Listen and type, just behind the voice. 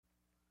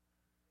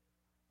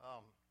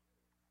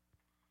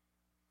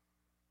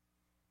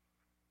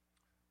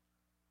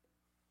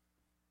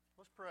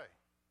Let's pray.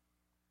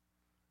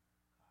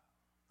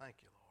 Thank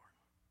you, Lord.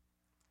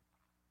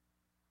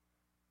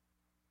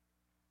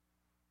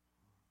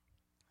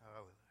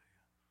 Hallelujah.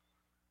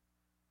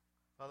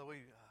 Father,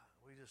 we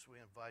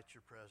invite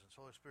your presence.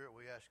 Holy Spirit,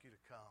 we ask you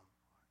to come.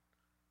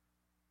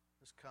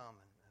 Just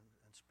come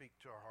and speak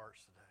to our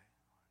hearts today.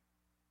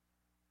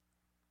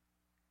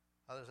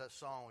 There's that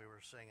song we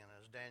were singing,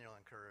 as Daniel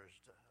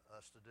encouraged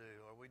us to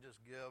do. Lord, we just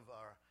give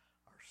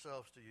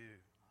ourselves to you.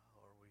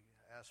 Lord, we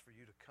ask for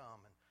you to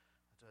come and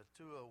to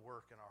do a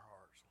work in our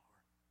hearts,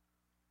 Lord.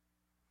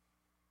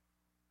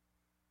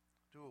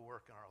 Do a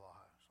work in our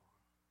lives,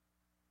 Lord.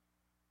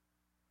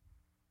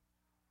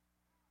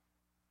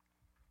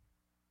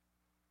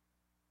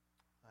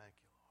 Thank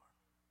you, Lord.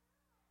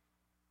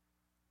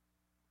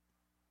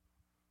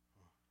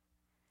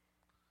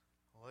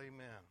 Well,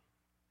 amen.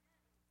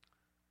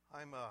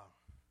 I'm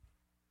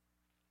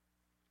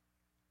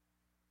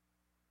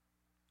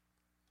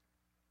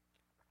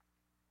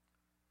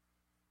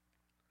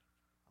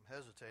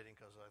hesitating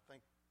because I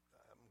think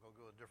I'm going to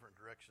go a different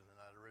direction than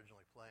I'd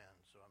originally planned.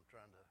 So I'm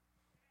trying to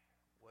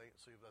wait and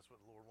see if that's what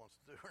the Lord wants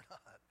to do or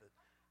not. But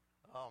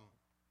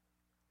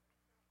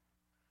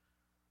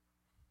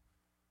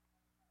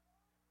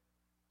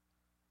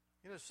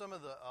some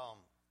of the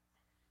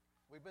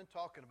we've been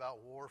talking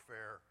about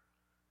warfare,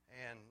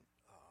 and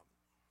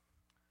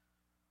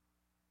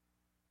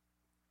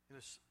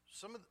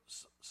some of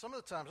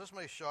the times, this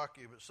may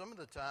shock you, but some of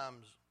the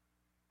times,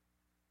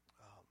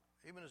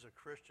 even as a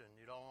Christian,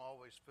 you don't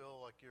always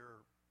feel like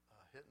you're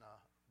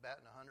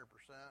batting 100%.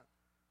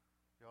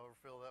 You ever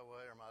feel that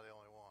way, or am I the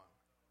only one?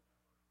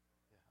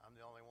 Yeah, I'm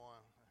the only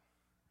one.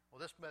 Well,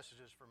 this message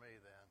is for me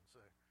then.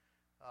 So,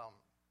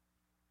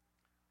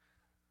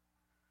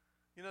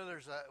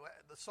 there's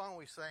the song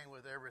we sang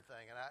with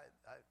everything, and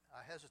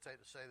I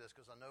hesitate to say this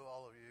because I know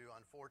all of you,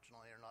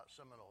 unfortunately, are not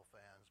Seminole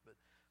fans, but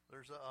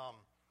there's a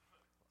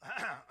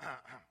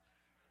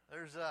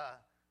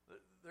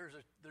there's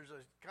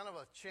a kind of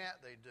a chant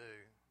they do,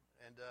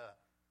 and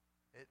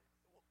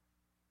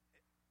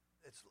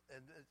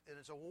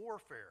it's a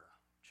warfare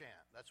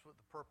chant. That's what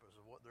the purpose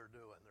of what they're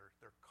doing.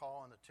 They're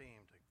calling the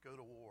team to go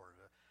to war,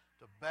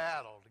 to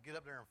battle, to get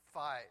up there and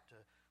fight,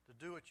 to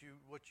do what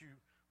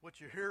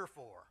you're here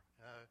for.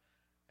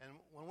 And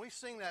when we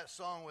sing that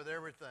song with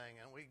everything,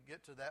 and we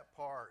get to that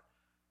part,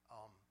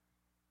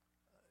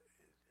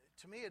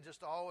 to me it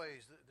just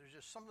always, there's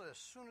just something as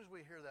soon as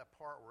we hear that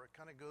part where it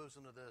kind of goes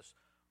into this,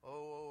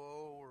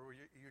 where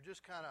you're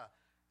just kind of,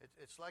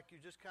 it's like you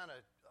just kind of,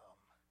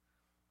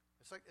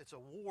 it's a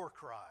war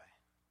cry.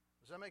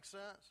 Does that make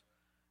sense?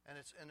 And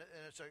it's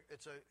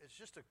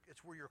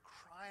where you're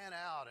crying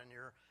out, and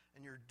you're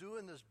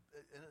doing this,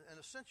 in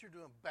a sense you're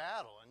doing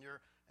battle, and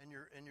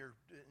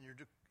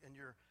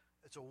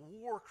it's a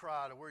war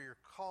cry to where you're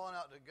calling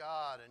out to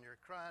God, and you're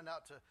crying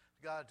out to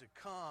God to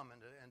come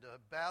and to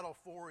battle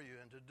for you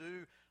and to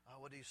do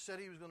what He said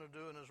He was going to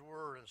do in His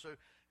Word. And so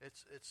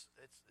it's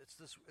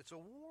a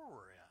war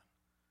we're in.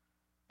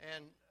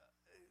 And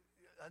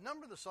a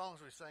number of the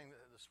songs we sang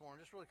this morning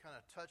just really kind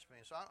of touched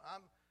me. So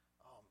I'm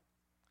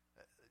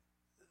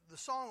the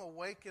song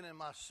 "Awaken in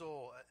My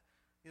Soul."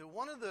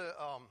 One of the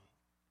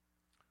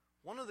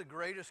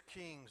greatest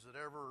kings that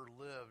ever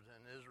lived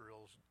in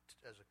Israel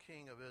as a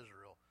king of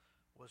Israel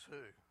was who?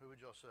 Who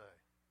would y'all say?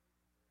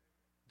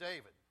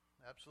 David.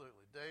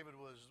 Absolutely. David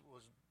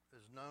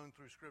is known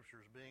through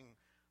Scripture as being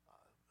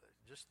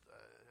just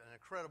an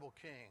incredible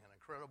king, an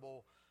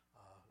incredible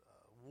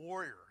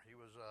warrior. He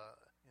was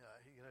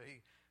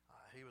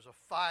he was a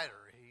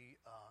fighter.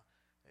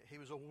 He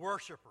was a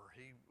worshiper.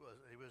 He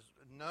was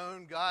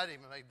known. God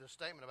even made this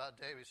statement about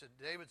David. He said,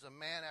 "David's a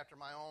man after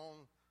my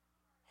own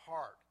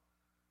heart."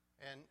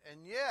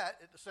 And yet,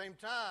 at the same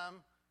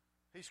time,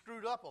 he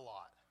screwed up a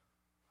lot.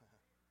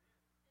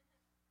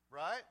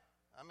 Right?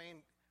 I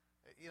mean,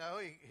 he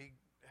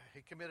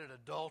committed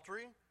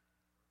adultery.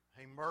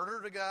 He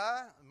murdered a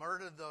guy,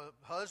 murdered the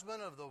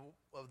husband of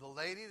the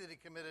lady that he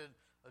committed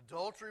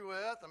adultery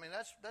with. I mean,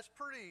 that's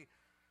pretty.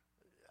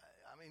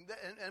 I mean,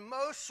 in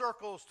most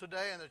circles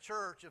today in the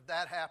church, if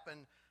that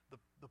happened,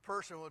 the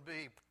person would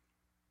be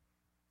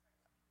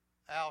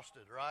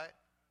ousted, right?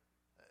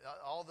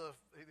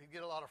 You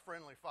get a lot of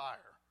friendly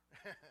fire.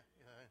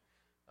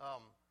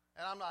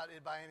 And I'm not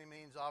by any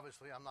means,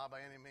 obviously, I'm not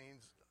by any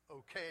means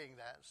okaying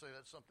that and say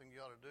that's something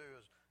you ought to do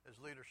as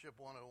leadership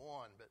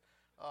 101. But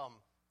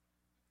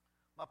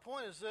my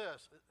point is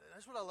this.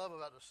 That's what I love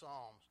about the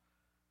Psalms.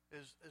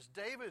 Is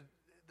David,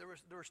 there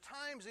was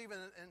times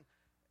even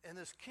in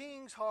this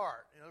king's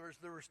heart,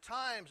 there was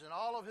times in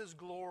all of his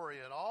glory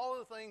and all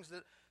the things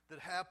that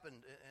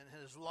happened in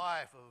his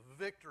life of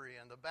victory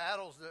and the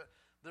battles that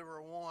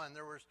were won.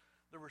 There was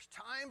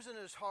times in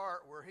his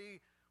heart where he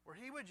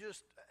would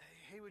just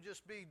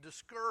be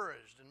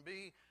discouraged and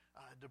be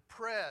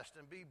depressed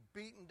and be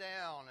beaten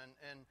down,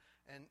 and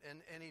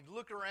he'd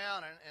look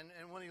around,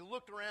 and when he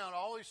looked around,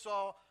 all he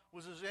saw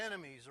was his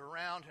enemies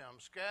around him,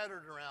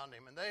 scattered around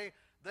him, and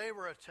they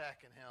were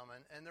attacking him,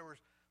 and there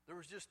there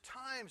was just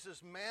times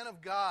this man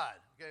of God,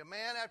 okay, a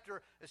man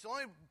after, it's the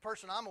only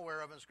person I'm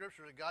aware of in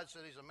Scripture that God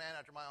said he's a man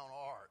after my own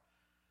heart.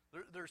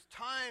 There's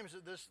times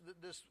that this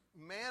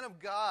man of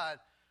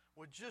God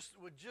would get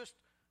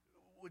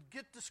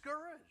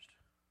discouraged.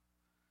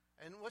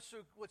 And what's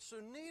so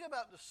neat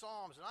about the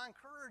Psalms, and I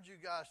encourage you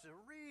guys to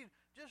read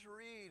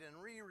and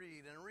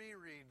reread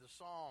the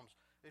Psalms.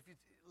 If you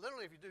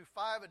do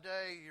 5 a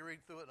day, you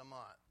read through it in a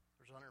month.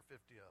 There's 150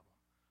 of them.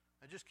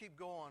 And just keep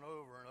going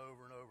over and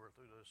over and over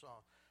through those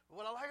Psalms. But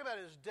what I like about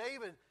it is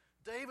David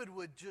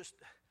would just,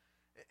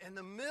 in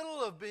the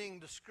middle of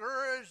being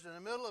discouraged, in the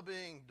middle of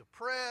being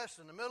depressed,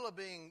 in the middle of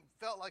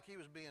felt like he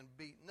was being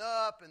beaten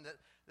up, and that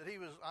he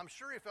was, I'm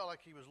sure he felt like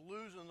he was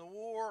losing the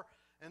war.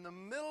 In the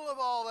middle of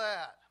all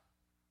that,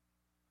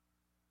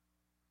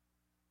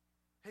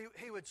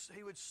 he would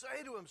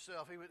say to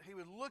himself, he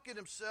would look at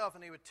himself,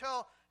 and he would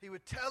tell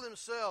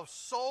himself,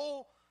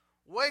 "Soul,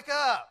 wake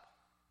up."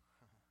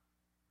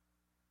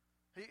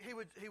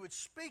 He would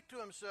speak to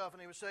himself,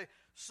 and he would say,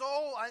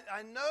 "Soul,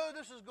 I know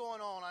this is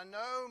going on. I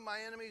know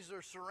my enemies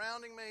are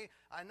surrounding me.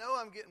 I know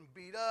I'm getting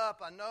beat up.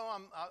 I know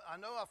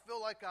I feel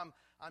like I'm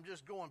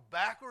just going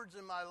backwards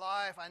in my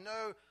life. I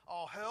know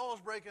all hell is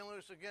breaking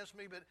loose against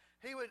me." But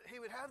he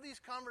would have these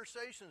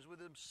conversations with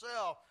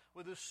himself,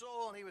 with his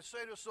soul, and he would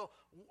say to his soul,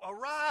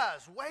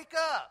 "Arise, wake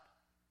up."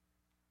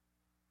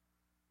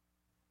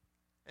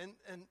 And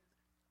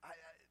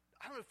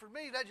I don't know, for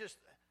me that just,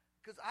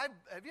 because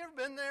have you ever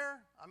been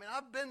there? I mean,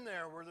 I've been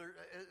there where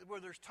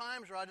there's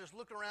times where I just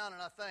look around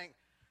and I think,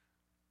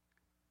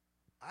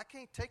 I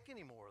can't take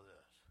any more of this.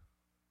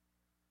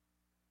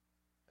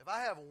 If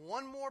I have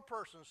one more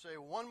person say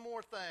one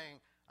more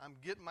thing, I'm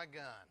getting my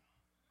gun.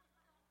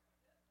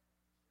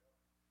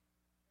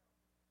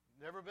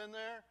 Never been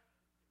there?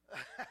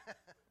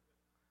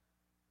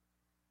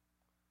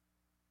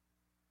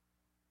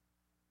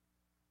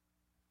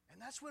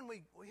 And that's when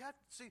we have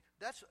to see,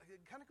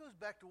 it kind of goes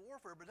back to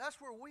warfare, but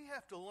that's where we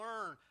have to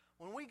learn.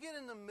 When we get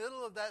in the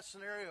middle of that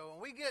scenario,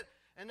 when we get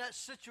in that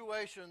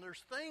situation,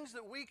 there's things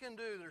that we can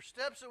do, there's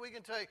steps that we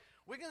can take.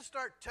 We can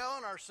start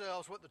telling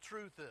ourselves what the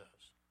truth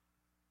is.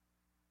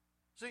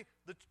 See,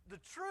 the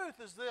truth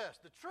is this.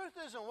 The truth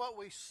isn't what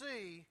we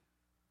see.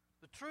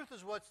 The truth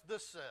is what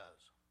this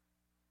says.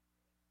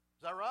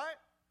 Is that right?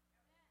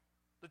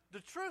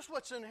 The truth's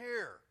what's in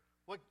here.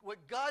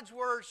 What God's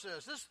Word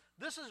says.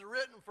 This is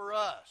written for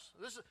us.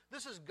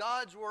 This is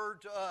God's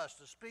Word to us,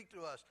 to speak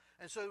to us.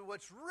 And so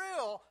what's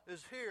real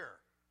is here.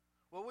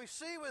 What we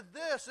see with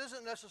this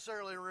isn't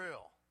necessarily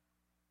real.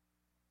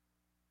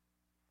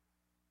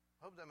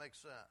 I hope that makes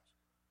sense.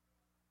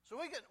 So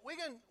we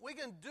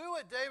can do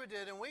what David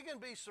did, and we can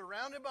be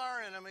surrounded by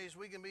our enemies.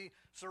 We can be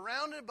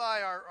surrounded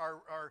by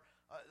our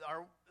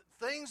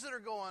things that are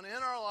going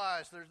in our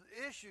lives. There's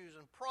issues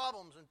and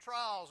problems and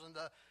trials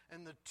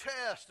and the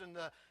test and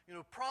the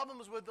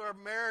problems with our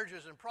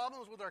marriages and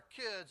problems with our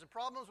kids and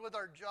problems with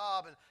our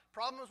job and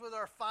problems with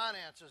our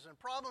finances and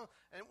problems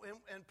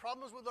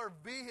with our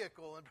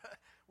vehicle. And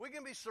we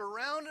can be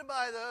surrounded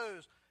by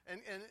those.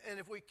 And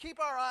if we keep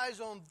our eyes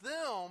on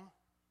them,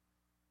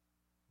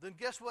 then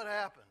guess what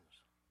happens?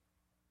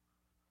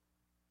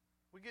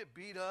 We get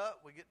beat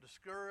up, we get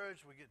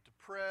discouraged, we get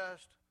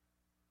depressed.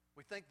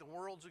 We think the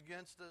world's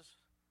against us.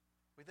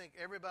 We think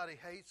everybody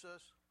hates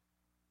us.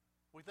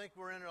 We think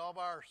we're in it all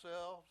by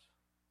ourselves.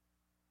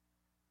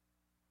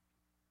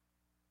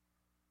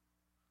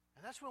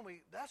 And that's where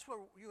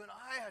you and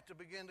I have to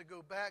begin to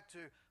go back to,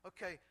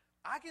 okay,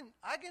 I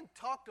can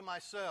talk to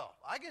myself.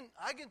 I can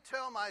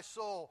tell my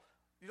soul,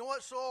 you know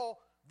what,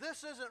 soul,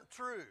 this isn't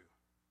true.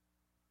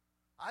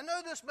 I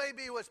know this may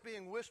be what's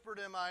being whispered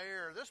in my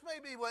ear. This may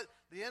be what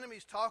the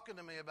enemy's talking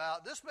to me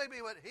about. This may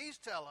be what he's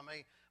telling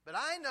me. But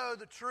I know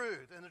the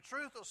truth, and the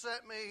truth will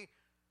set me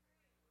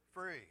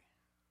free.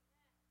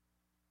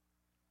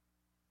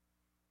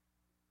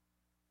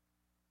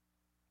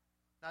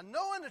 Now,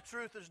 knowing the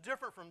truth is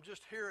different from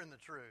just hearing the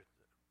truth.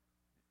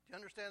 Do you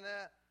understand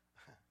that?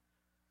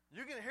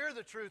 You can hear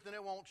the truth and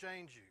it won't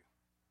change you.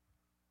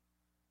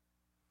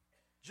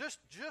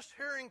 Just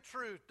hearing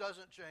truth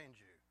doesn't change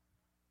you.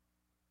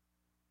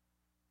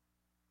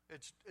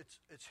 It's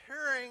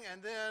hearing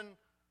and then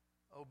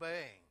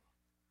obeying.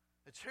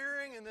 It's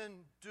hearing and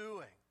then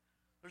doing.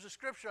 There's a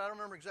scripture, I don't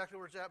remember exactly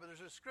where it's at, but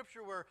there's a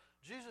scripture where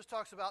Jesus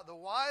talks about the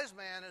wise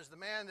man is the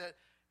man that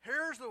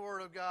hears the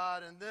word of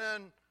God and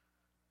then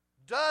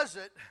does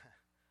it.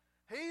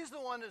 He's the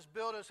one that's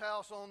built his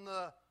house on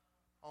the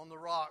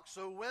rock.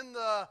 So when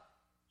the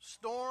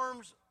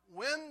storms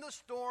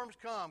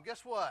come,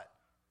 guess what?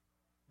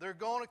 They're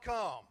going to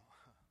come.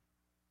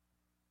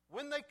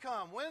 When they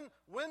come, when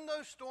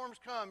those storms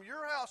come,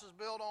 your house is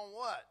built on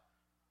what?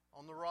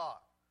 On the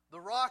rock. The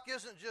rock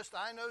isn't just,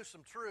 I know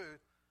some truth.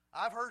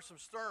 I've heard some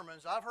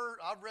sermons. I've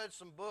read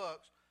some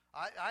books.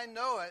 I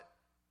know it.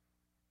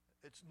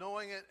 It's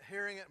knowing it,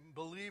 hearing it, and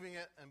believing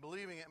it. And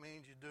believing it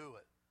means you do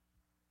it.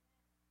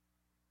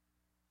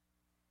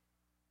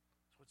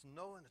 So it's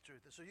knowing the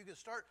truth. And so you can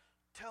start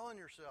telling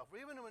yourself,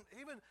 you can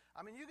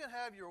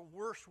have your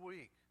worst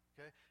week.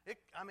 Okay,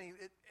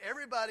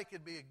 everybody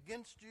could be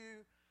against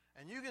you,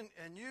 and you can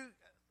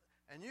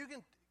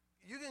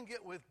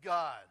get with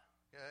God.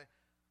 Okay,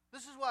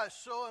 this is why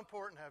it's so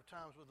important to have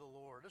times with the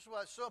Lord. This is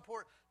why it's so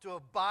important to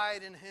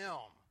abide in Him.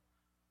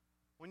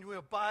 When you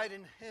abide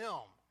in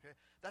Him, okay,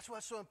 that's why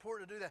it's so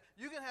important to do that.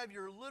 You can have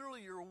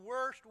literally your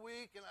worst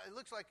week, and it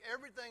looks like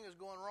everything is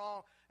going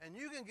wrong, and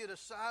you can get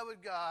aside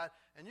with God,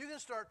 and you can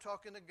start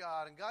talking to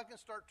God, and God can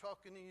start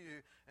talking to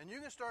you, and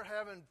you can start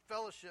having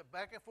fellowship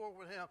back and forth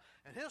with Him,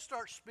 and He'll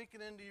start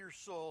speaking into your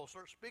soul,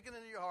 start speaking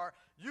into your heart.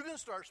 You can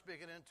start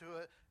speaking into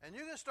it, and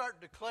you can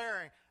start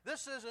declaring,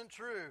 this isn't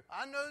true.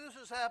 I know this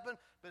has happened,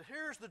 but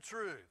here's the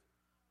truth.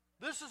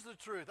 This is the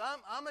truth.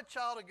 I'm a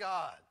child of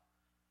God.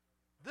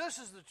 This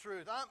is the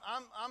truth.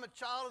 I'm a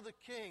child of the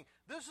King.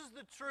 This is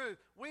the truth.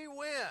 We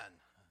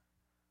win.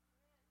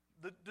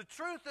 The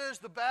truth is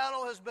the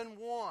battle has been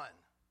won.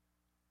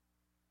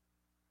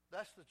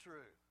 That's the truth.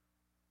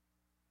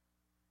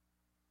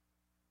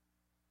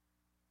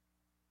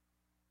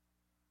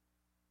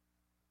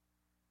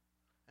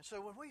 And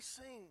so when we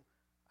sing,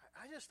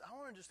 I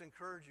want to just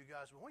encourage you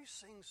guys, when we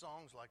sing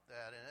songs like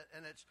that,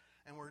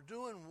 and we're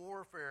doing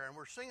warfare, and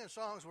we're singing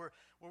songs where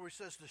we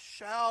says to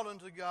shout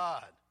unto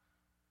God.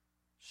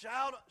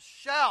 Shout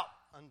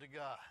unto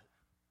God.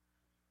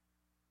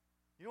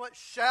 You know what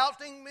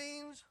shouting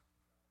means?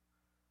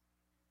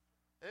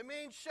 It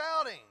means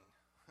shouting.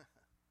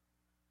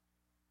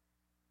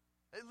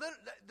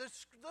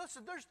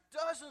 Listen, there's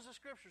dozens of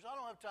scriptures. I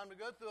don't have time to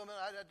go through them, and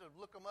I'd have to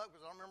look them up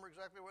because I don't remember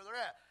exactly where they're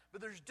at.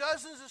 But there's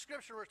dozens of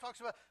scripture where it talks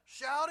about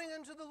shouting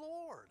unto the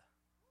Lord.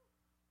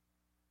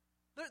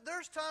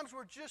 There's times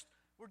where just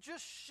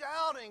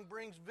shouting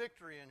brings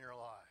victory in your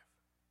life.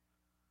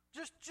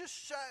 Just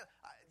shout.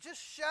 In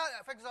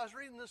fact, as I was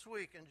reading this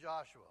week in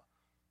Joshua,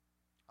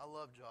 I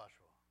love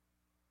Joshua.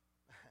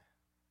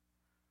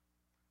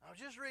 I was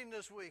just reading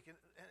this week, and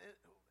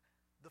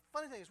the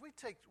funny thing is, we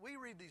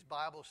read these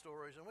Bible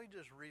stories, and we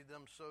just read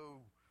them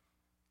so,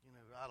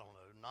 I don't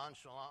know,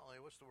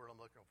 nonchalantly. What's the word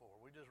I'm looking for?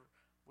 We just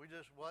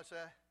what's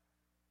that?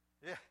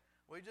 Yeah,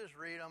 we just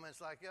read them. And it's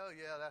like, oh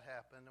yeah, that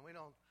happened, and we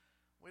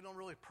don't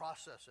really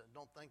process it.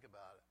 Don't think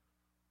about it.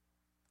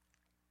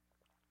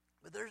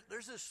 But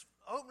there's this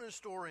opening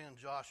story in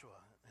Joshua,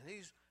 and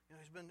he's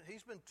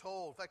been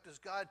told. In fact,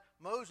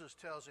 Moses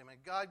tells him,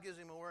 and God gives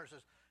him a word.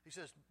 He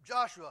says,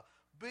 Joshua,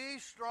 be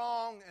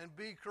strong and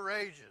be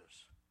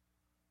courageous.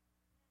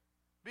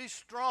 Be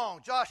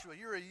strong, Joshua.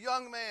 You're a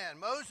young man.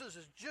 Moses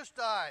has just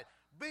died.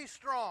 Be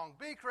strong,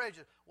 be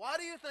courageous. Why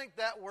do you think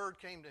that word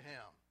came to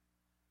him?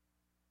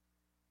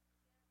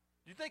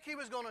 Do you think he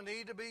was going to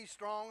need to be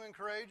strong and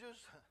courageous?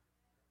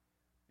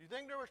 Do you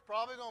think there was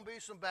probably going to be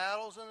some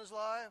battles in his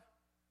life?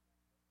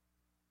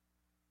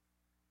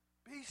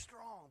 Be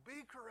strong,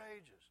 be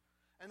courageous.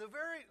 And the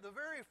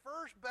very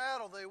first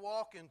battle they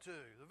walk into,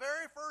 the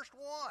very first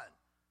one,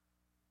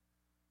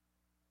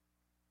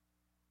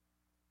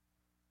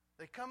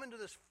 they come into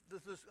this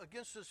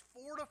against this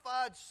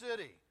fortified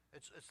city.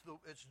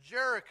 It's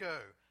Jericho.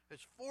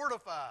 It's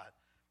fortified.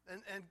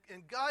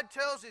 And God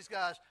tells these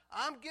guys,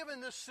 I'm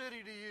giving this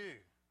city to you.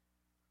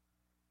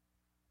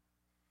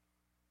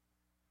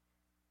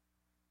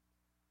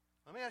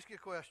 Let me ask you a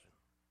question.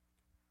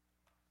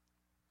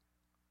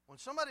 When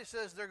somebody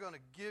says they're going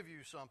to give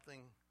you something,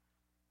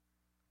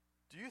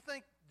 do you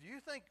think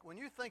when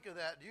you think of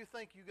that, do you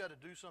think you got to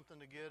do something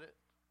to get it?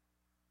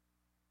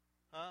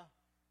 Huh?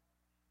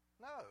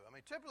 No. I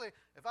mean, typically,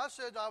 if I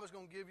said I was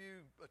going to give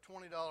you a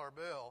 $20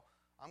 bill,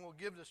 I'm going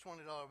to give this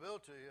 $20 bill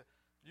to you,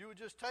 you would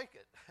just take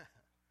it.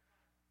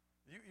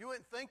 You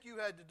wouldn't think you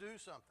had to do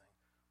something.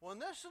 Well, in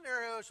this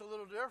scenario, it's a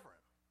little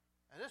different.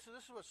 And this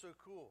is what's so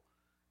cool.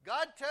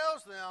 God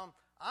tells them,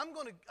 I'm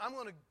going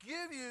to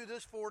give you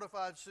this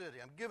fortified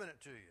city. I'm giving it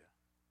to you.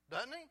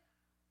 Doesn't he?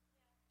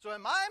 So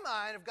in my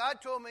mind, if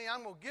God told me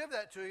I'm going to give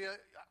that to you,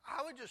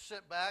 I would just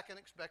sit back and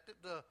expect it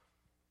to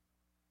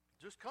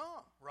just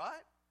come,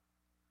 right?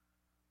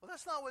 Well,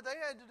 that's not what they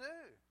had to do.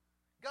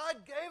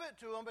 God gave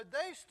it to them, but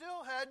they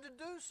still had to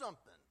do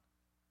something.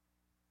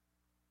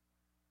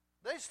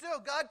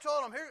 God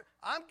told them, here,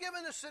 I'm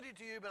giving the city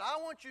to you, but I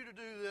want you to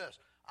do this.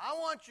 I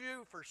want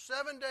you for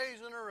 7 days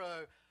in a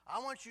row,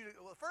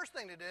 the first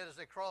thing they did is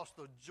they crossed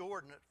the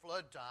Jordan at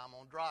flood time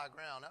on dry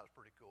ground. That was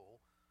pretty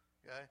cool.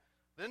 Okay.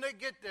 Then they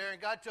get there,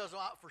 and God tells them,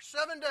 for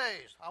 7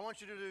 days, I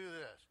want you to do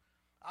this.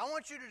 I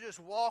want you to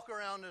just walk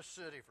around this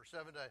city for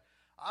 7 days.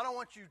 I don't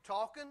want you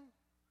talking.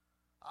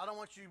 I don't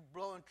want you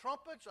blowing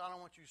trumpets. I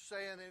don't want you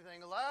saying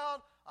anything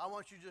loud. I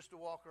want you just to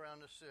walk around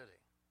the city.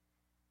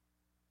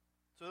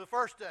 So the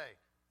first day,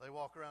 they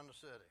walk around the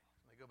city.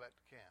 They go back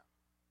to camp.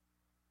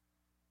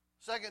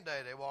 Second day,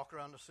 they walk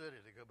around the city.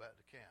 They go back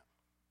to camp.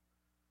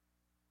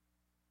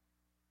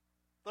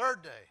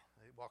 Third day,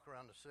 they walk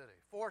around the city.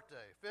 Fourth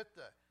day, fifth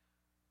day.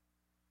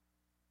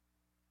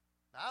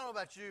 Now, I don't know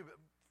about you, but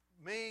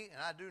me, and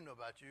I do know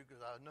about you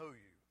because I know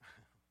you.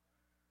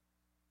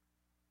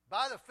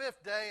 By the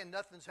fifth day and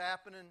nothing's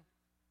happening,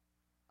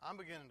 I'm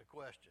beginning to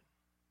question.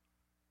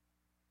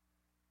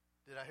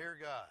 Did I hear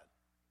God?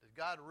 Did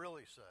God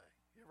really say?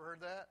 You ever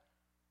heard that?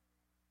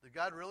 Did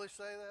God really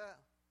say that?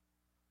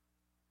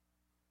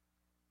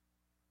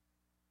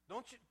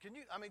 Don't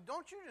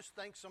you just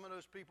think some of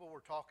those people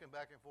were talking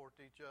back and forth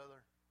to each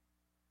other?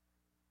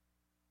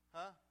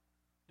 Huh?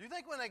 Do you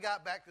think when they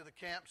got back to the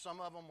camp, some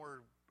of them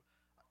were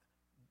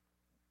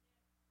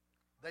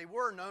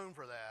known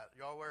for that?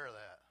 Y'all aware of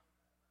that?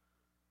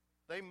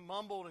 They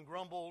mumbled and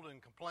grumbled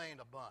and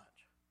complained a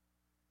bunch.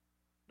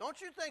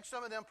 Don't you think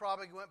some of them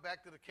probably went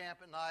back to the camp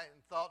at night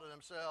and thought to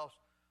themselves,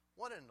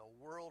 what in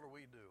the world are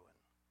we doing?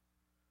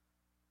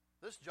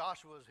 This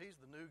Joshua, he's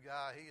the new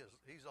guy.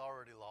 He's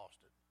already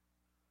lost it.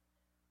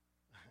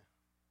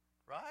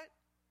 Right?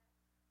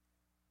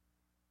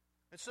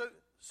 And so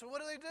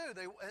what do?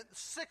 The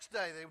sixth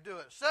day they do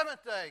it.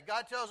 Seventh day,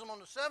 God tells them on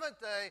the seventh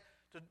day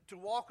to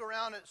walk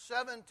around it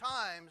 7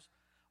 times.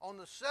 On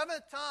the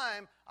 7th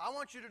time, I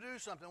want you to do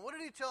something. What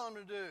did he tell them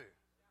to do?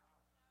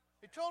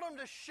 He told them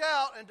to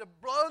shout and to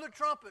blow the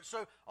trumpet.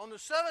 So on the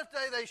 7th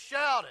day, they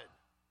shouted.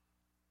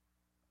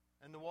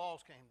 And the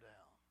walls came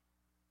down.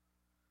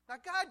 Now,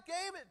 God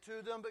gave it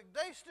to them, but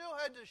they still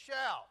had to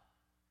shout.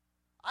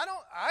 I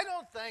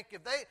don't think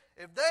if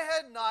they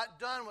had not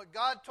done what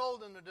God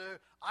told them to do,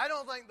 I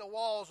don't think the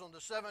walls on the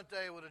 7th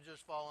day would have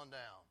just fallen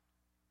down.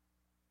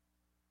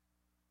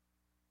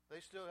 They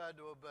still had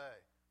to obey.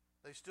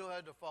 They still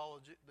had to follow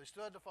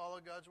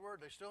God's word.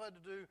 They still had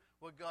to do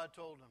what God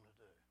told them to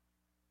do.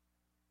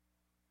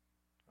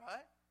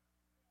 Right?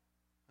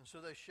 And so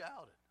they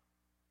shouted.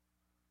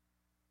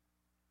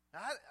 Now,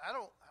 I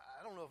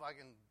don't know if I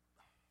can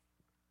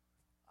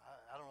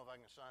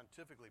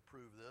scientifically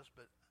prove this,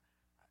 but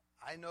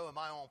I know in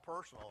my own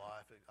personal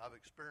life I've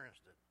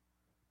experienced it.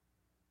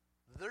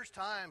 There's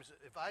times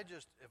if I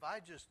just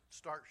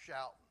start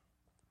shouting,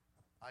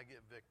 I get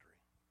victory.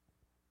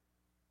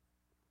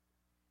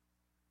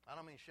 I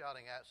don't mean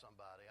shouting at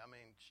somebody. I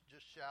mean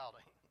just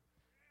shouting.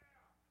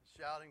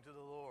 Shouting to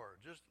the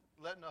Lord. Just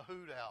letting a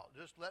hoot out.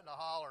 Just letting a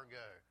holler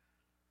go.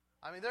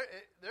 I mean,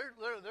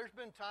 there's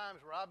been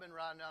times where I've been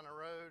riding down the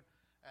road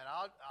and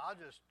I'll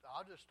just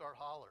start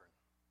hollering.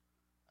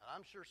 And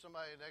I'm sure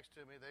somebody next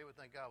to me, they would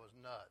think I was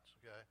nuts,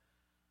 okay?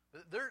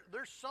 But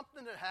there's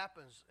something that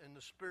happens in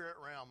the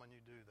spirit realm when you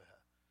do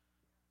that.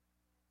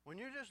 When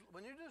you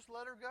just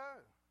let her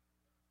go.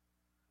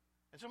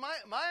 And so my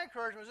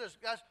encouragement is this,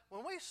 guys,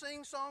 when we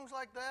sing songs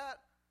like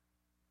that,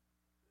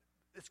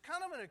 it's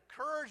kind of an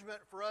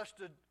encouragement for us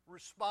to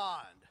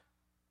respond.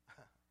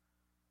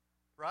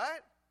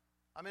 Right?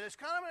 I mean, it's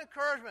kind of an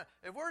encouragement.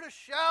 If we're to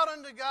shout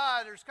unto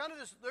God, there's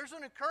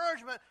an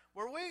encouragement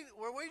where we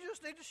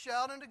just need to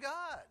shout unto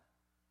God.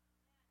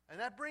 And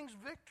that brings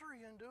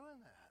victory in doing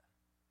that.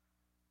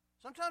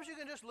 Sometimes you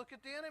can just look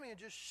at the enemy and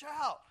just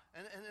shout.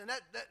 And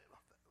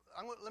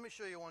let me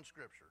show you one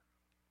scripture.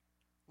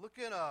 Look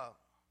in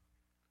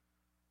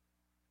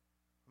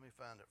let me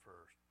find it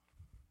first.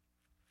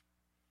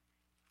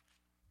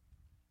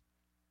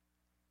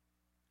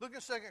 Look in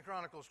 2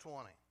 Chronicles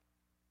 20.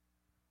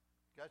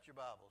 Got your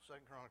Bible, 2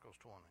 Chronicles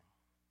 20.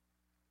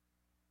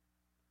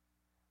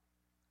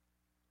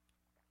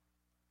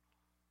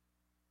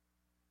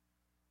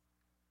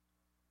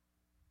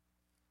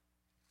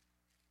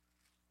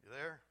 You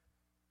there?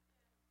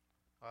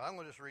 All right, I'm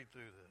going to just read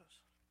through this.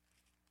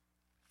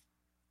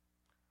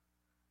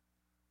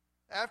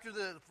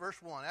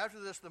 Verse 1, after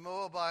this, the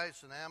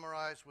Moabites and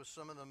Amorites with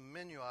some of the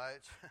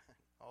Menuites,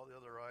 all the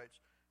other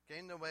rights,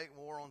 came to make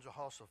war on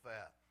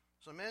Jehoshaphat.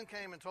 So men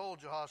came and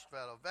told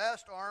Jehoshaphat, a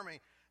vast army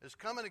is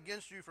coming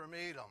against you from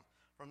Edom,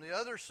 from the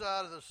other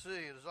side of the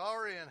sea. It is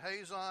already in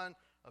Hazon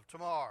of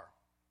Tamar.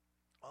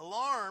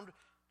 Alarmed,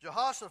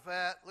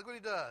 Jehoshaphat, look what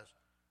he does.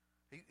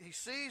 He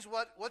sees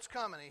what's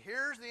coming. He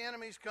hears the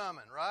enemy's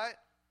coming, right?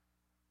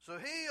 So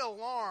he,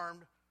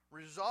 alarmed,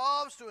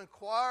 resolves to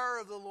inquire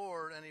of the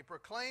Lord, and he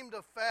proclaimed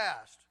a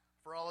fast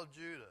for all of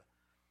Judah.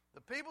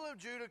 The people of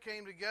Judah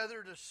came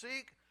together to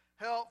seek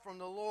help from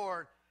the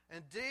Lord.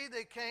 Indeed,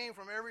 they came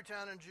from every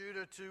town in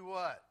Judah to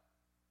what?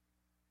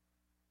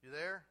 You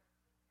there?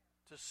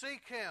 To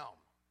seek him.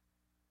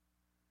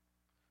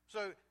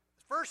 So,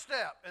 first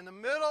step, in the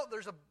middle,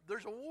 there's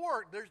a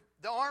war.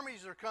 The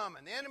armies are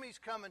coming. The enemy's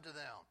coming to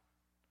them.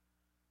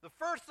 The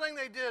first thing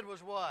they did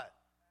was what?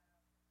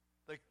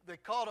 They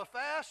called a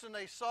fast and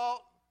they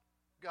sought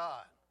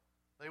God.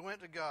 They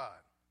went to God.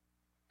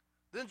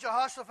 Then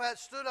Jehoshaphat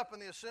stood up in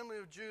the assembly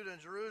of Judah in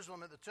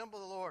Jerusalem at the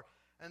temple of the Lord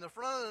in the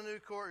front of the new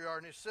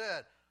courtyard, and he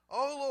said,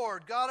 O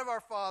Lord, God of our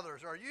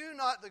fathers, are you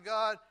not the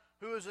God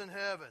who is in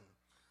heaven?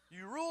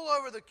 You rule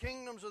over the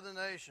kingdoms of the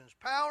nations.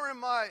 Power and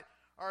might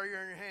are in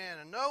your hand,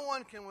 and no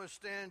one can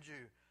withstand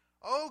you.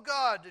 O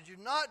God, did you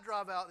not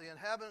drive out the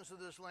inhabitants of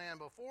this land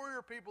before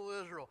your people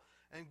Israel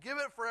and give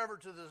it forever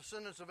to the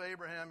descendants of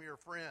Abraham, your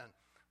friend?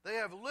 They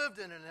have lived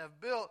in it and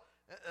have built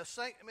a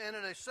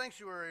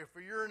sanctuary for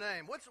your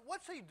name.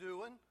 What's he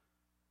doing?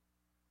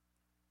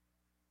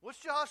 What's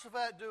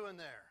Jehoshaphat doing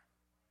there?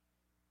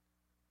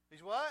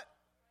 He's what?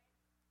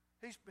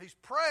 He's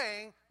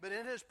praying, but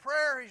in his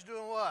prayer he's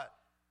doing what?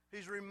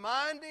 He's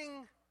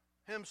reminding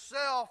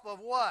himself of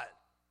what?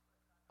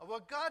 Of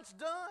what God's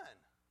done.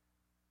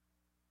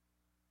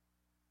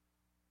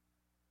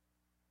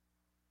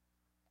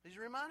 He's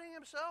reminding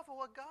himself of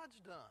what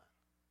God's done.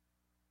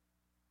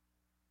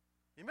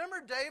 You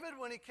remember David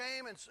when he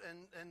came and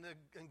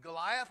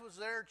Goliath was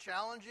there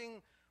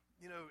challenging,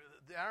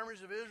 the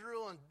armies of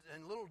Israel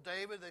and little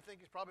David, they think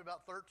he's probably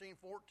about 13,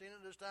 14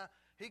 at this time.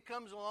 He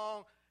comes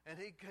along and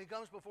he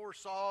comes before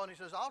Saul and he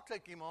says, I'll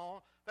take him on.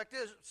 Fact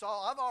is,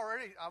 Saul, I've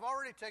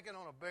already taken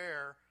on a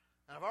bear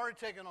and I've already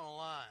taken on a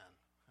lion.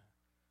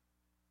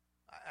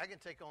 I can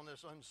take on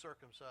this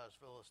uncircumcised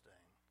Philistine.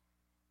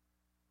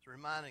 He's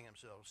reminding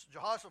himself.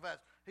 Jehoshaphat,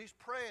 he's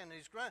praying,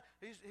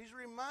 he's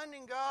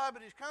reminding God,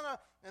 but he's kind of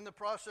in the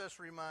process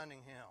reminding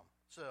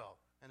himself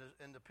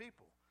and the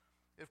people.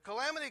 If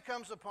calamity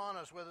comes upon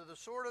us, whether the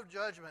sword of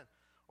judgment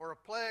or a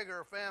plague or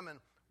a famine,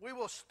 we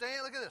will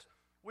stand, look at this,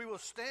 we will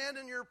stand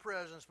in your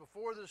presence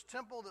before this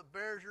temple that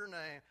bears your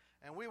name,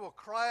 and we will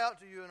cry out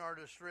to you in our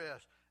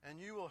distress, and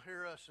you will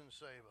hear us and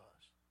save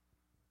us.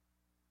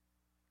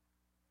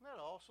 Isn't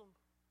that awesome?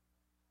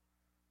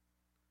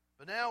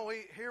 But now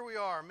here we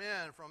are,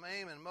 men from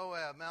Ammon,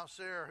 Moab, Mount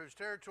Seir, whose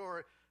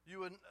territory you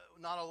would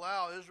not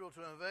allow Israel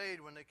to invade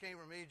when they came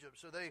from Egypt.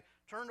 So they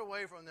turned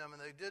away from them, and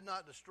they did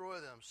not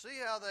destroy them. See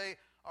how they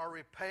are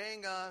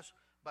repaying us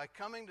by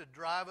coming to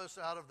drive us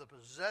out of the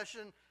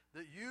possession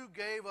that you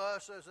gave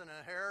us as an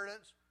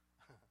inheritance.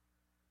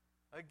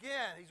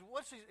 Again,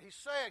 he's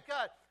saying,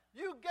 God,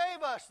 you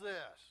gave us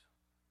this.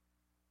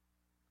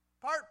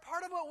 Part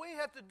of what we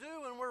have to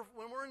do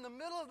when we're in the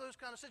middle of those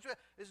kind of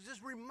situations is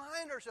just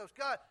remind ourselves,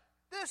 God,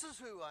 this is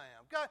who I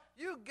am. God,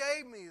 you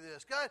gave me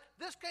this. God,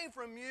 this came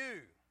from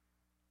you.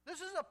 This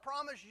is a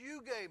promise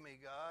you gave me,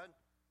 God.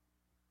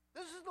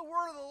 This is the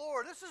word of the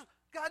Lord.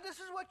 God,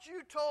 this is what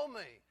you told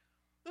me.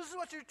 This is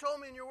what you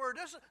told me in your word.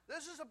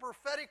 This is a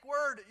prophetic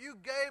word that you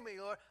gave me,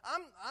 Lord.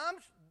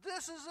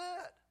 This is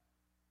it.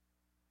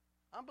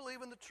 I'm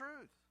believing the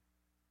truth.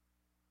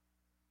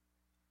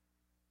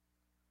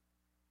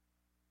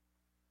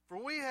 For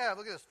we have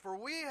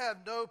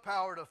no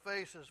power to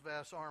face this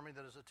vast army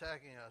that is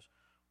attacking us.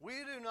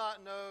 We do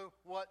not know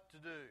what to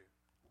do.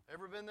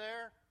 Ever been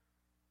there?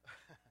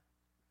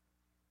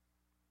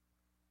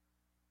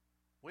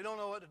 We don't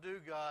know what to do,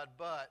 God,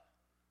 but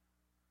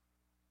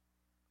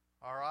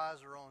our eyes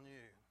are on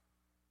you.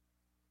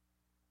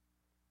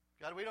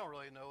 God, we don't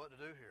really know what to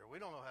do here. We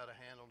don't know how to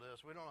handle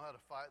this. We don't know how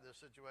to fight this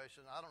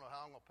situation. I don't know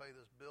how I'm going to pay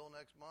this bill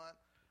next month.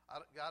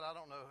 God, I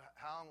don't know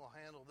how I'm going to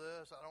handle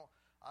this.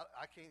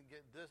 I can't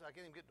get this. I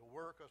can't even get to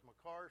work because my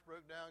car's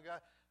broke down.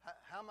 God,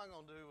 how am I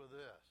going to do with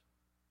this?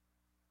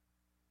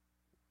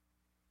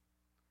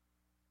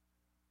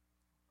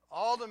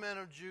 All the men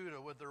of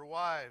Judah with their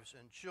wives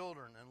and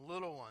children and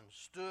little ones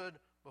stood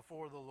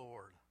before the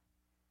Lord.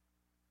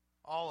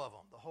 All of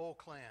them, the whole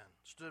clan,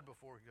 stood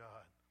before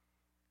God.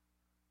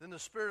 Then the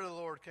Spirit of the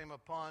Lord came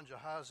upon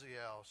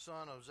Jahaziel,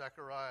 son of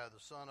Zechariah, the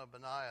son of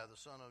Benaiah, the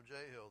son of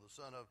Jehiel, the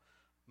son of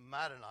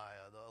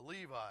Mattaniah, the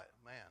Levite,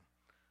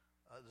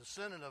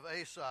 descendant of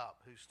Asaph,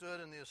 who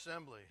stood in the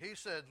assembly. He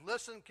said,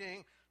 Listen,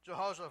 King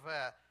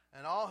Jehoshaphat,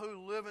 and all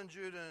who live in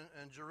Judah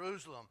and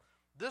Jerusalem,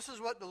 this is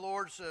what the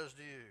Lord says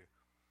to you.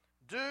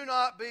 Do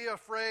not be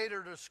afraid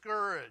or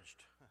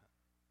discouraged.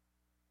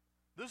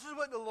 This is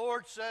what the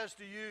Lord says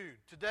to you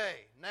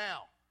today,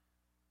 now,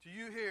 to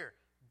you here.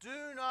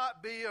 Do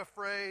not be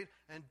afraid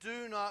and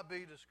do not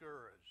be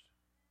discouraged.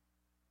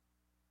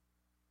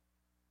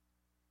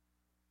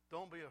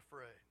 Don't be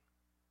afraid.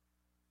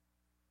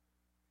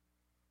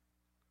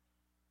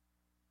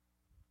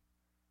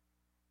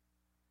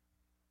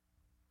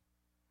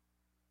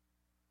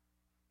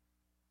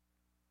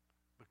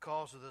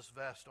 Because of this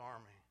vast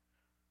army.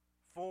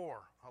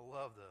 4, I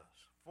love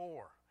this.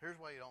 4, here's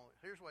why you don't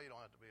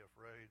have to be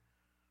afraid.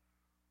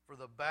 For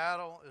the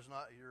battle is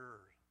not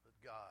yours, but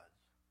God's.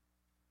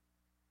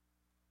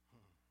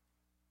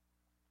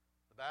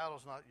 The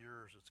battle's not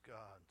yours, it's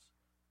God's.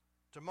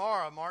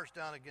 Tomorrow march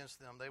down against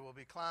them. They will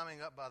be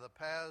climbing up by the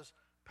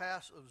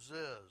pass of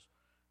Ziz.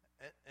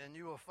 And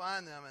you will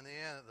find them in the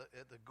end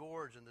at the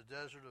gorge in the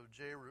desert of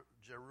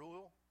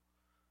Jeruel.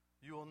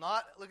 You will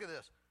not, look at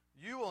this,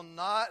 you will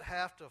not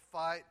have to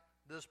fight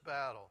this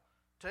battle.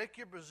 Take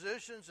your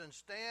positions and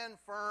stand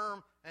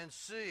firm and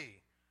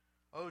see.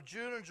 O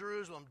Judah and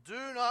Jerusalem,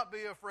 do not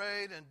be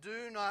afraid and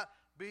do not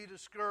be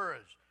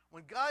discouraged.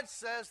 When God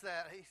says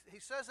that, he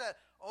says that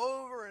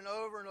over and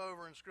over and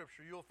over in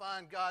Scripture. You'll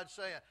find God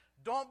saying,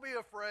 don't be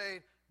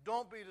afraid,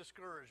 don't be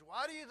discouraged.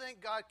 Why do you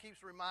think God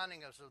keeps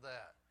reminding us of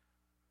that?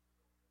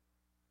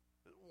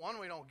 One,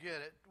 we don't get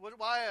it.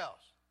 Why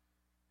else?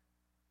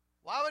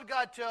 Why would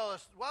God tell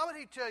us, why would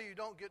He tell you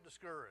don't get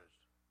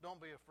discouraged? Don't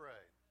be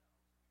afraid.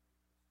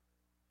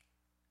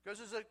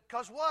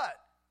 Because what?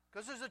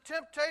 Because there's a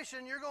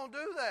temptation you're going to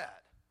do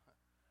that.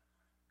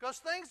 Because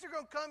things are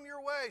going to come your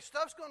way.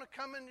 Stuff's going to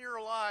come into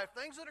your life.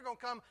 Things that are going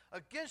to come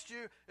against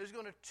you is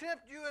going to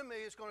tempt you and me.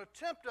 It's going to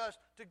tempt us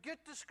to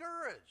get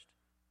discouraged.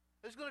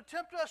 It's going to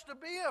tempt us to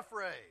be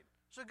afraid.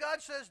 So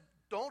God says,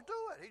 don't do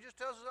it. He just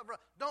tells us up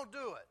front, don't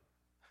do it.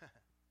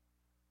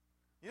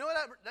 You know what?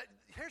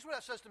 Here's what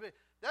that says to me.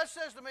 That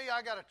says to me,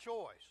 I got a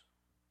choice.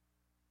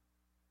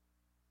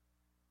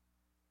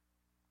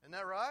 Isn't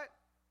that right?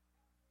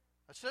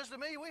 It says to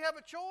me, we have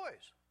a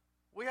choice.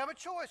 We have a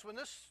choice when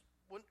I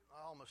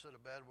almost said a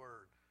bad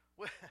word.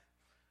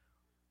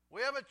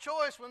 We have a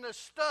choice when this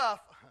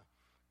stuff,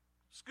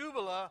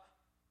 scubala,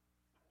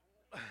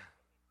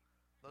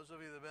 those of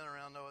you that have been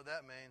around know what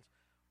that means.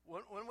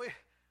 When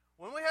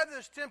we have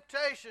this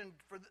temptation,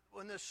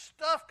 when this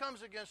stuff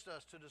comes against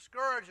us to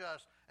discourage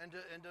us and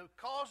to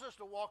cause us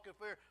to walk in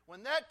fear,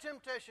 when that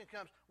temptation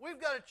comes,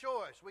 we've got a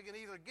choice. We can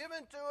either give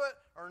into it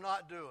or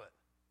not do it.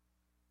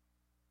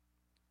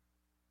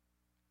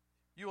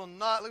 You will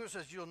not, look what it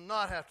says, you'll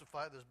not have to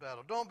fight this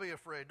battle. Don't be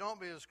afraid. Don't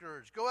be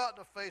discouraged. Go out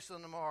to face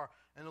them tomorrow,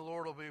 and the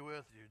Lord will be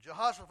with you.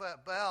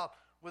 Jehoshaphat bowed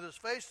with his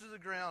face to the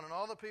ground, and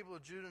all the people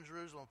of Judah and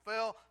Jerusalem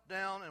fell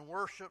down and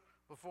worshiped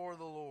before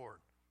the Lord.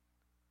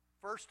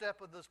 First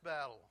step of this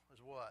battle is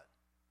what?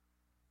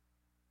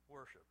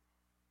 Worship.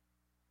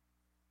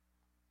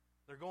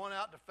 They're going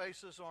out to face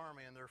this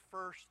army, and their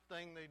first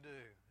thing they do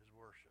is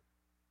worship.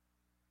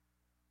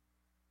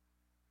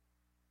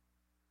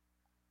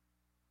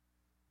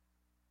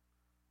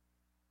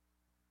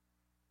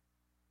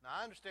 Now,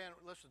 I understand,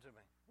 listen to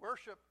me.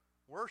 Worship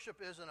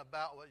isn't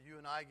about what you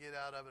and I get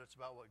out of it. It's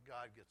about what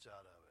God gets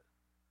out of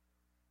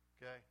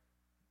it. Okay?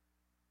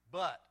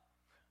 But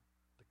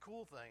the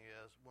cool thing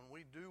is, when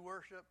we do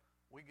worship,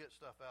 we get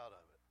stuff out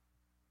of it.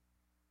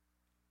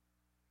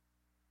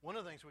 One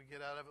of the things we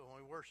get out of it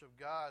when we worship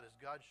God is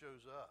God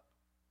shows up.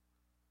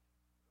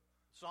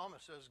 The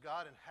psalmist says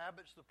God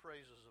inhabits the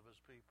praises of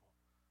his people.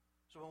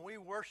 So when we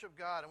worship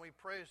God and we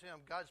praise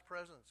him, God's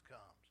presence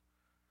comes.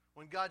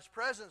 When God's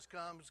presence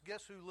comes,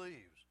 guess who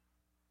leaves?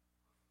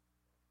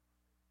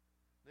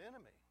 The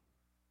enemy.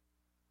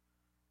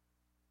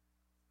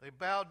 They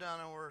bowed down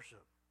and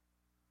worshiped.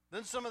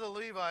 Then some of the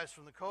Levites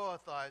from the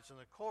Kohathites and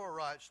the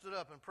Korahites stood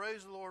up and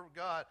praised the Lord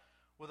God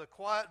with a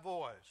quiet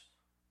voice.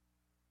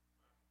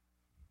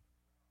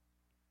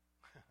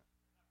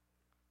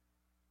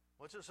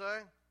 What's it say?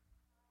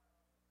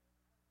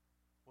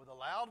 With a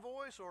loud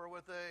voice or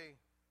with a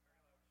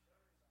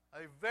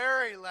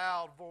very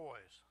loud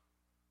voice?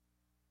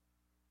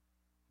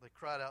 They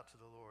cried out to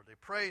the Lord. They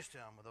praised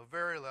him with a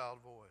very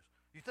loud voice.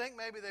 You think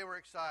maybe they were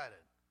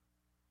excited?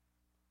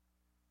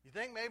 You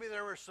think maybe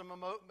there was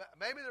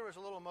maybe there was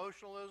a little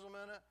emotionalism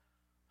in it?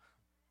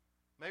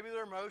 Maybe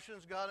their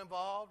emotions got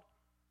involved?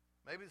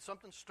 Maybe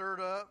something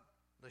stirred up?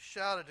 They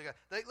shouted to God.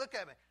 Look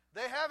at me.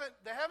 They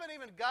haven't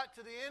even got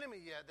to the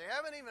enemy yet. They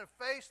haven't even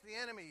faced the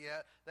enemy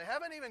yet.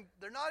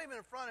 They're not even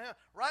in front of him.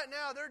 Right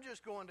now they're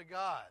just going to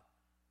God.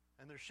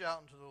 And they're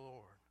shouting to the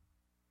Lord.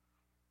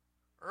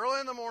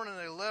 Early in the morning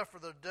they left for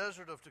the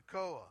desert of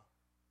Tekoa.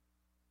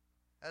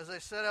 As they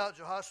set out,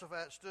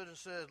 Jehoshaphat stood and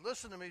said,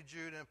 "Listen to me,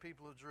 Judah and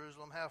people of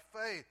Jerusalem. Have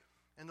faith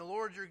in the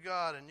Lord your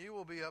God, and you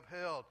will be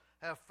upheld.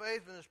 Have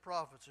faith in his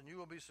prophets, and you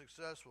will be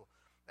successful."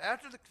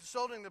 After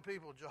consulting the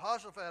people,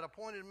 Jehoshaphat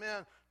appointed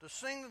men to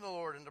sing to the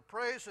Lord and to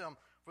praise him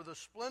for the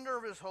splendor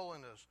of his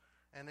holiness.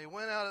 And they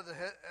went out at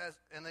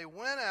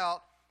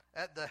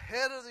the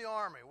head of the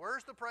army.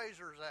 Where's the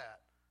praisers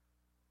at?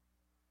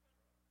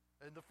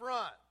 In the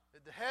front.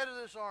 At the head of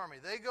this army.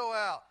 They go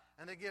out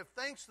and they give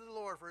thanks to the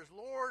Lord, for his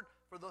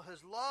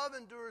love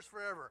endures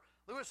forever.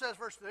 Look what it says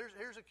first.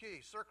 Here's a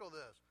key. Circle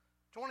this.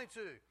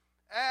 22.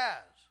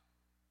 As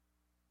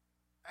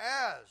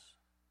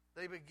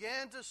they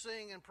began to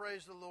sing and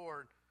praise the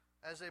Lord,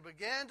 as they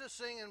began to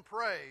sing and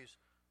praise,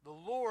 the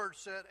Lord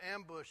set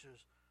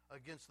ambushes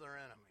against their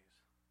enemies.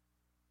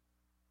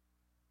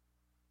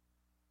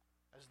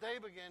 As they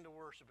began to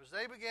worship, as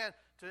they began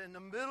to, in the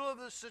middle of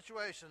this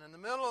situation, in the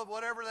middle of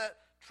whatever that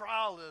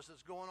trial is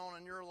that's going on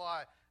in your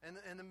life, and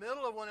in the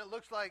middle of when it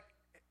looks like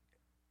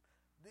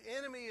the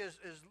enemy is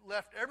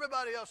left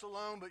everybody else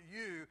alone but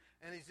you,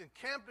 and he's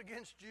encamped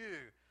against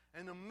you,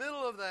 in the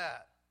middle of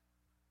that,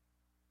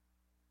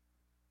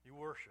 you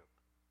worship,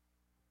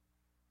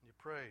 you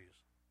praise,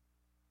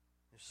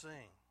 you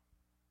sing.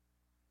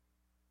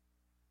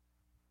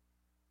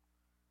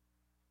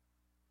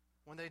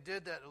 When they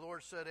did that, the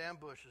Lord set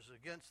ambushes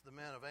against the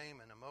men of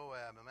Ammon and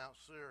Moab and Mount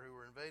Seir who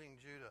were invading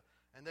Judah,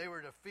 and they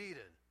were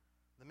defeated.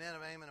 The men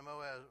of Ammon and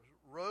Moab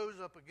rose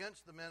up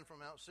against the men from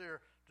Mount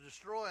Seir to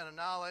destroy and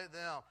annihilate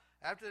them.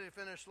 After they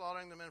finished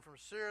slaughtering the men from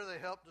Seir, they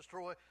helped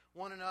destroy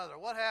one another.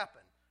 What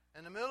happened?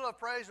 In the middle of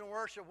praise and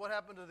worship, what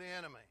happened to the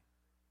enemy?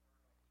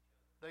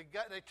 They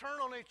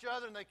turned on each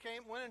other and they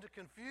went into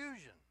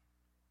confusion.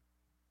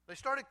 They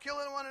started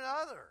killing one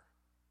another.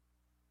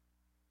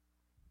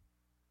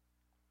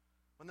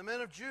 When the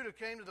men of Judah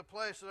came to the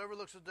place that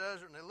overlooks the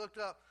desert and they looked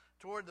up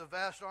toward the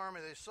vast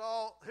army,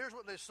 here's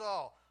what they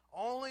saw.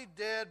 Only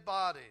dead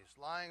bodies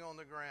lying on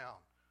the ground.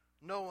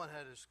 No one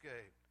had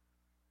escaped.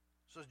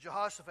 So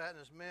Jehoshaphat and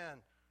his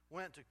men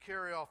went to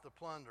carry off the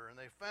plunder, and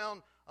they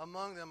found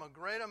among them a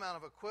great amount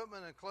of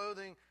equipment and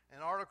clothing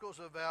and articles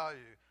of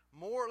value.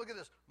 Look at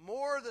this,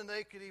 more than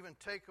they could even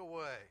take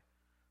away.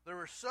 There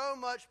was so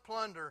much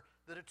plunder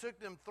that it took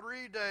them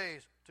 3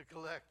 days to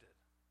collect it.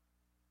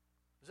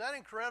 Is that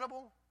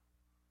incredible?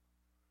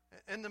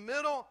 In the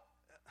middle,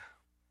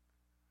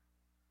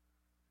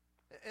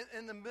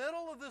 In the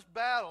middle of this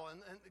battle,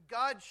 and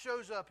God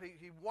shows up.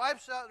 He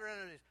wipes out their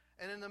enemies.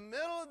 And in the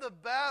middle of the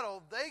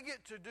battle, they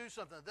get to do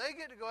something. They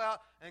get to go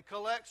out and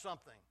collect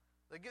something.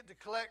 They get to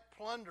collect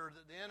plunder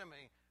that the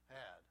enemy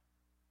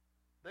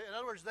had. In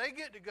other words, they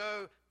get to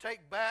go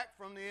take back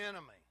from the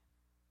enemy.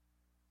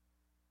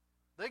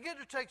 They get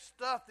to take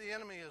stuff the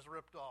enemy has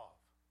ripped off.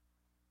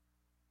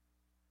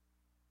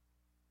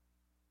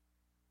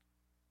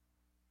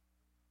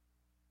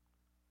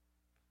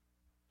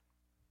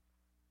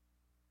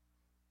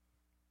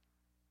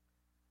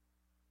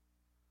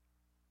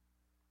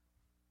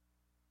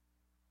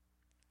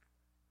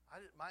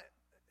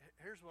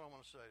 Here's what I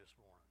want to say this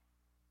morning.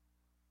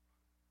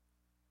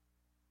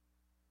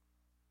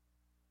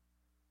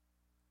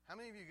 How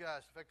many of you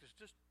guys, in fact, it's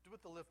just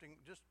with the lifting,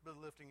 just with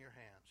lifting your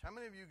hands, how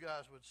many of you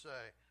guys would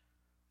say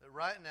that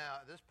right now,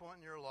 at this point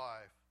in your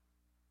life,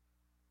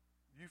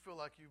 you feel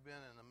like you've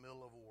been in the middle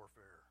of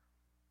warfare?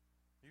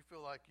 You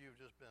feel like you've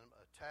just been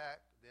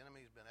attacked, the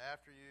enemy's been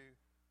after you,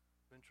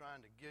 been trying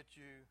to get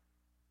you.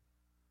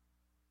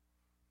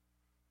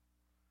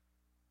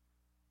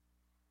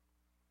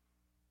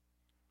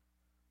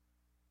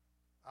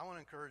 I want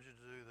to encourage you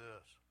to do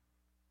this.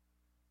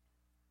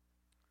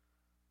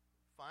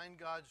 Find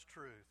God's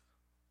truth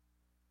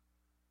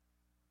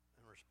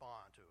and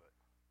respond to it.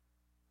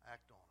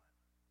 Act on it.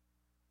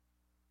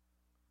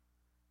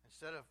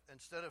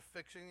 Instead of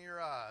fixing your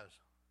eyes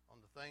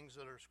on the things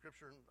that are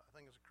Scripture, I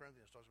think it's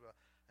Corinthians talks about,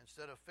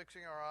 instead of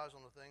fixing our eyes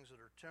on the things that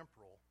are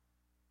temporal,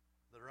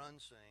 that are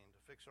unseen, to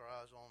fix our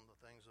eyes on the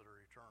things that are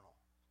eternal.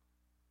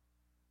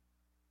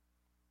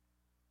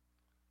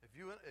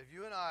 If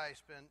you and I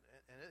spend,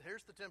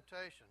 here's the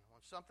temptation.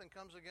 When something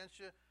comes against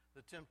you,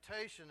 the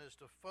temptation is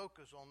to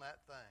focus on that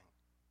thing.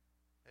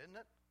 Isn't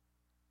it?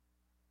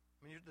 I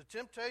mean, the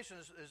temptation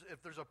is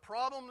if there's a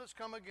problem that's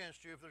come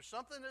against you, if there's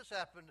something that's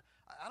happened,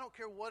 I don't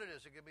care what it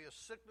is. It could be a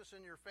sickness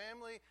in your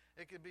family.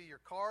 It could be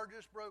your car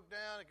just broke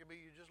down. It could be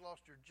you just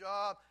lost your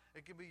job.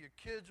 It could be your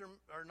kids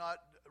are not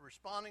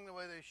responding the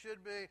way they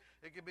should be.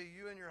 It could be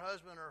you and your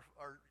husband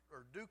are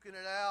duking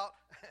it out.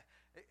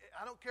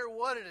 I don't care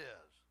what it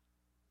is.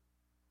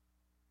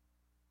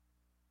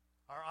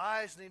 Our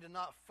eyes need to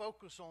not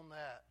focus on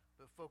that,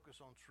 but focus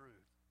on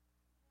truth.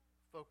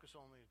 Focus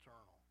on the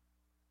eternal.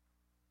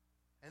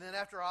 And then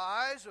after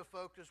our eyes are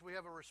focused, we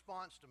have a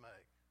response to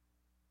make.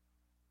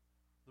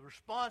 The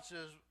response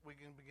is we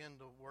can begin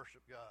to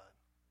worship God.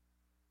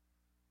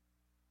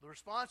 The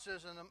response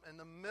is in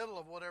the middle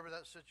of whatever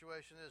that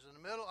situation is. In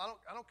the middle, I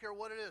don't care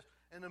what it is.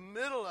 In the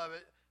middle of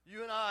it,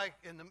 you and I,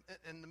 in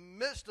the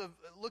midst of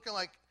looking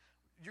like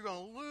you're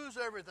going to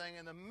lose everything,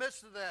 in the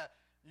midst of that,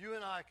 you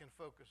and I can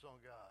focus on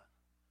God.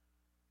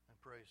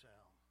 Praise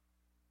Him.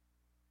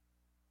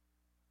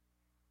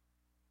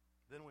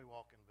 Then we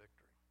walk in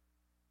victory.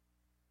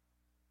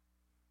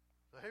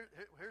 So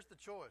here's the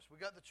choice. We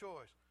got the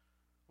choice.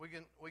 We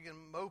can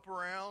mope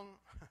around.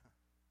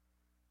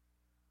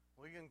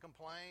 We can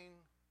complain.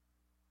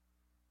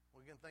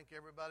 We can think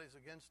everybody's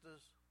against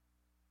us.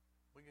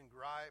 We can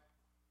gripe.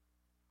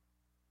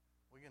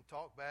 We can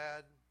talk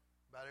bad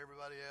about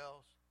everybody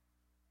else.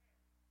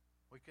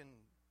 We can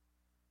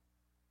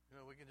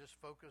just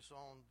focus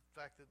on the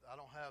fact that I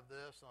don't have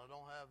this and I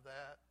don't have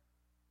that.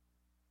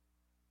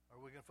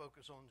 Or we can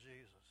focus on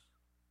Jesus.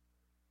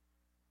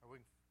 Or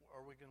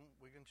we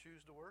can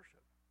choose to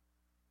worship.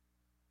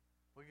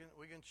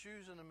 We can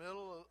choose in the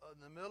middle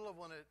of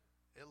when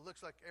it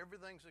looks like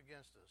everything's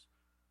against us.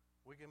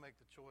 We can make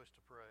the choice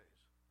to praise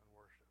and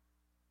worship.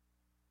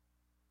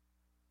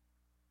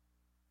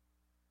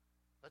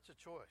 That's a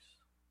choice.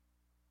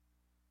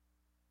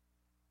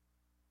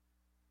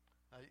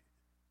 Now,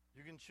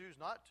 you can choose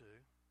not to.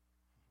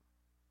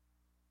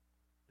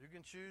 You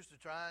can choose to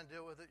try and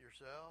deal with it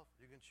yourself.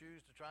 You can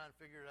choose to try and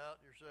figure it out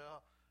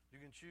yourself. You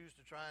can choose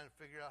to try and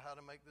figure out how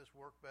to make this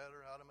work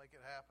better, how to make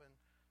it happen.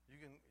 You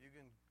can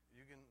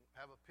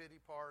have a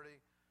pity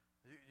party.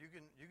 You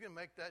can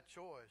make that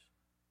choice.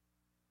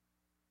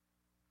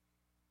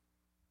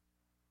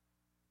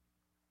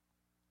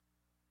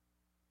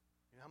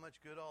 You know how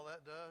much good all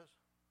that does?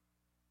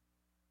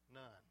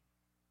 None.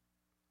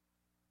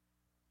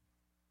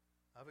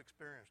 I've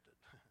experienced it.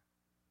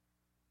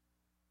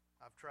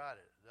 I've tried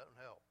it. It doesn't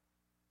help.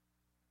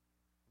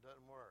 It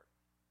doesn't work.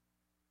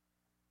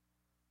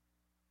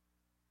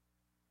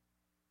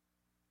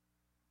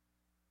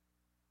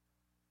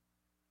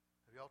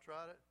 Have y'all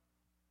tried it?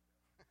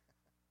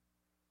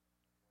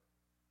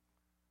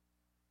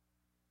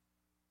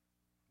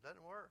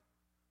 Doesn't work.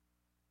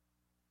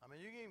 I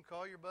mean, you can even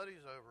call your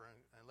buddies over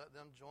and let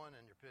them join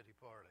in your pity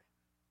party.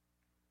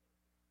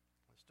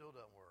 It still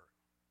doesn't work.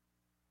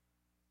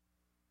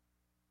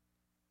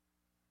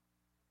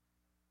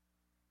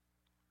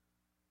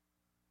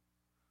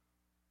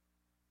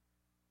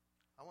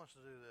 I want us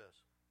to do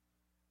this.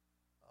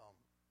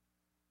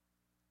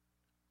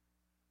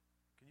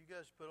 Can you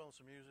guys put on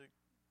some music?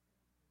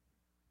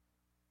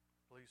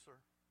 Please, sir.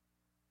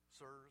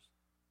 Sirs.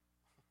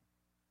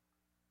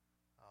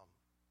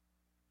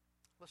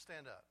 Let's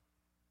stand up.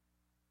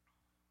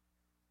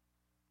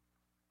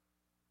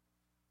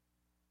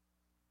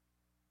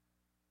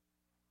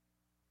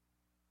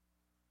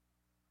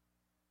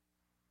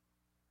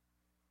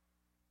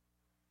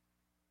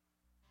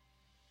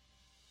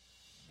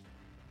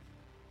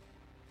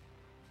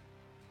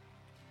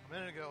 A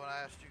minute ago, when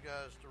I asked you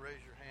guys to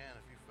raise your hand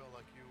if you felt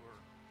like you were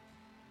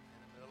in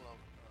the middle of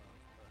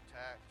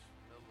attacks,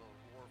 middle of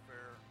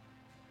warfare,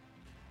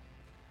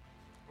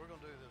 we're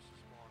going to do this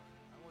morning.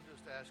 I'm going to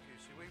just ask you,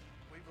 see, we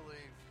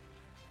believe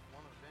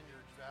one of the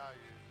Vineyard's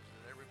values is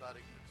that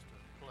everybody gets to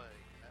play.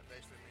 And that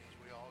basically means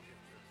we all get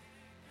to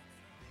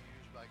be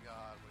used by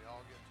God. We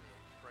all get to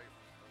pray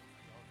for folks.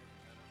 We all get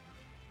to minister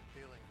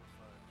healing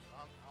for folks.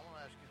 So I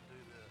want to ask you to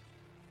do this.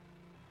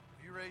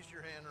 If you raised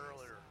your hand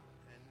earlier,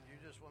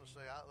 just want to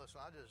say, listen,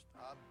 I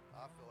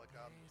feel like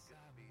I'm just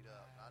getting beat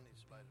up. I need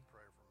somebody to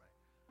pray for me.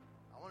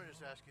 I want to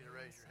just ask you to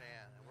raise your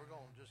hand, and we're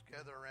going to just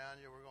gather around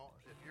you. We're going,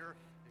 if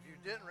you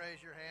didn't raise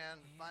your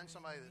hand, find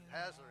somebody that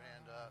has their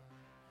hand up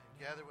and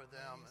gather with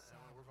them, and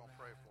we're going to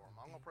pray for them.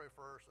 I'm going to pray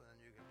first, and then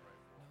you can pray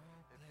for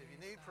them. If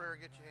you need prayer,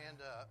 get your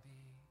hand up.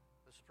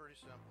 This is pretty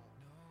simple.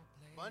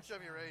 A bunch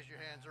of you raised your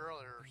hands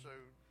earlier, so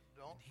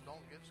don't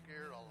get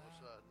scared all of a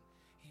sudden.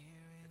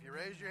 If you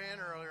raised your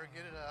hand earlier,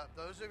 get it up.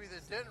 Those of you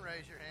that didn't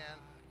raise your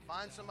hand,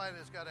 find somebody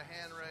that's got a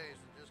hand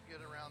raised and just get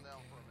around them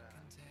for a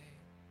minute.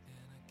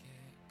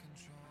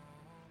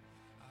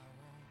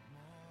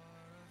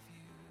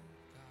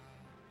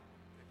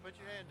 Okay, put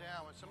your hand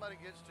down. When somebody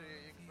gets to you,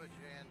 you can put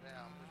your hand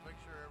down. Just make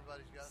sure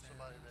everybody's got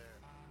somebody there.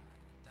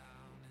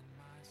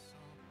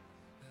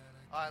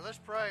 All right, let's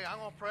pray. I'm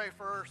going to pray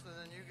first, and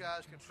then you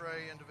guys can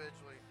pray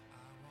individually.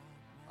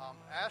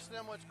 Ask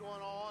them what's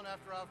going on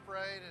after I've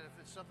prayed, and if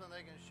it's something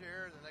they can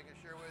share, then they can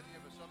share with you.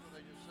 If it's something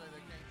they just say they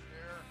can't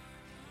share,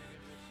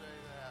 you can just say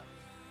that.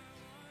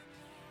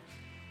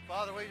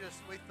 Father, we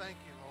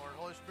thank you, Lord.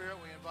 Holy Spirit,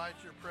 we invite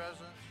your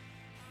presence.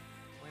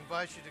 We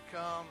invite you to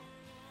come.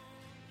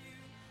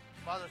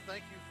 Father,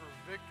 thank you for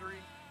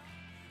victory.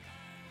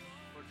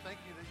 Lord,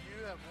 thank you that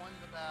you have won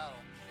the battle.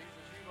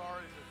 Jesus, you've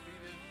already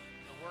defeated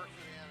the works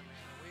of the enemy,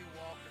 and we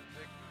walk in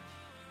victory.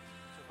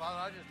 So, Father,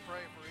 I just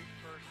pray for each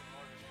person,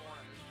 Lord, this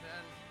morning.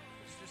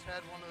 It's just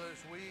had one of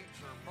those weeks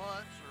or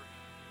months or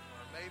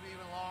maybe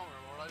even longer,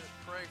 Lord. I just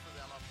pray for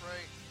them. I pray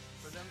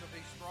for them to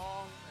be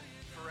strong and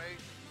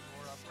courageous,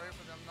 Lord. I pray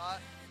for them not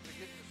to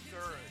get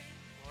discouraged.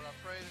 Lord, I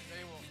pray that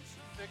they will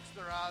fix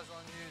their eyes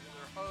on you, that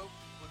their hope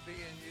would be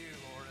in you,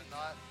 Lord, and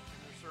not in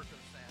their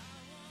circumstances.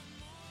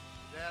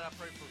 Dad, I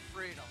pray for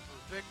freedom, for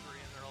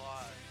victory in their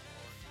lives,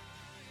 Lord.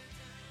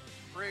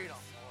 Freedom,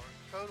 Lord.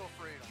 Total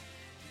freedom.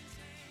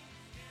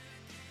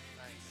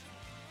 Thank you.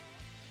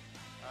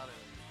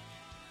 Hallelujah.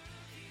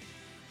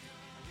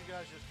 You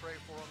guys just pray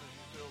for them as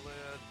you feel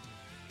led.